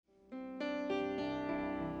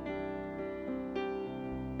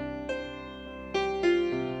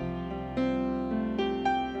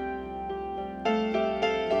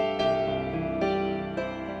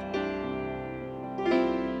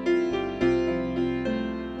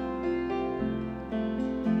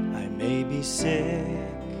may be sick,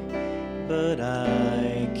 but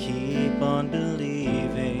I keep on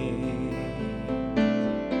believing.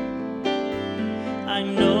 I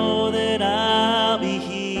know that I'll be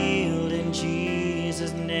healed in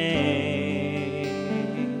Jesus' name.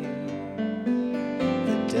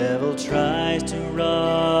 The devil tries to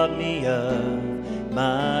rob me of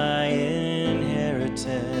my inheritance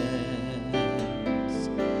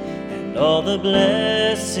and all the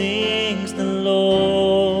blessings the Lord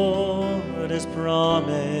has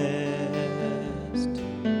promised.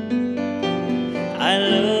 I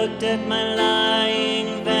looked at my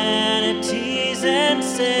lying vanities and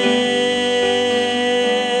said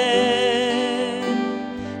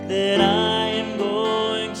that I am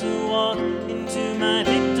going to walk into my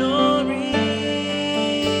victory.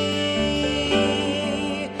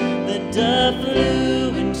 The dove flew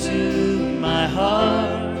into my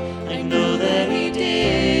heart, I know that he did.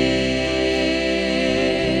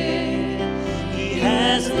 He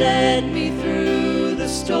has led me through the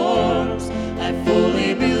storms, I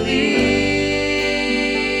fully believe.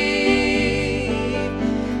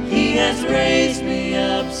 He has raised me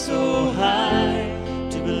up so high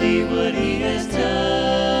to believe what he has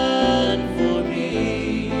done for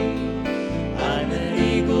me. I'm an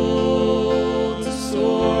eagle to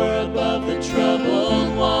soar above the troubled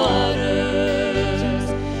waters.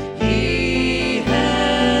 He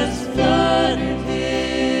has fluttered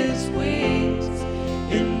his wings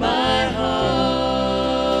in my heart.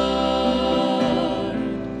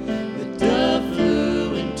 The dove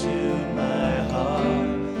flew into my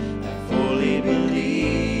heart, I fully believe.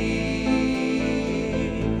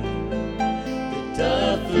 The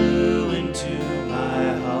dove flew into my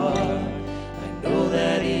heart, I know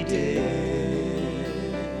that he did.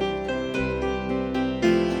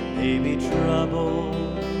 I may be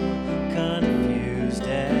troubled, confused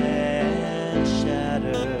and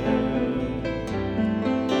shattered.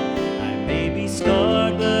 I may be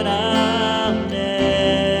scarred, but I'll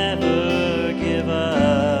never give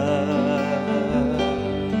up.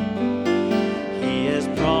 He has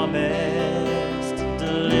promised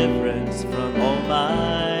deliverance from all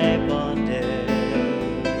my bondage,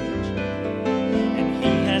 and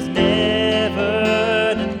he has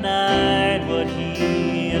never denied what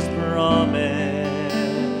he has promised.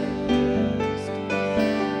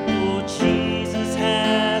 Oh, Jesus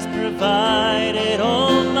has provided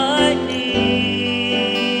all my needs.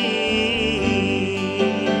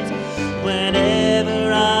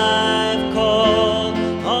 Whenever I've called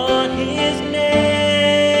on his name,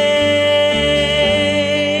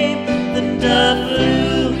 the dove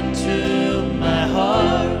flew into my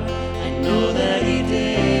heart, I know that he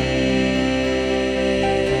did.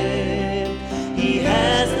 He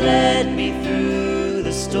has led me through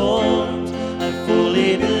the storms, I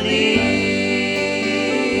fully believe.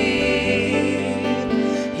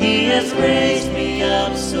 He has raised me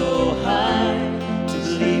up so high to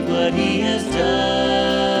believe what he has done.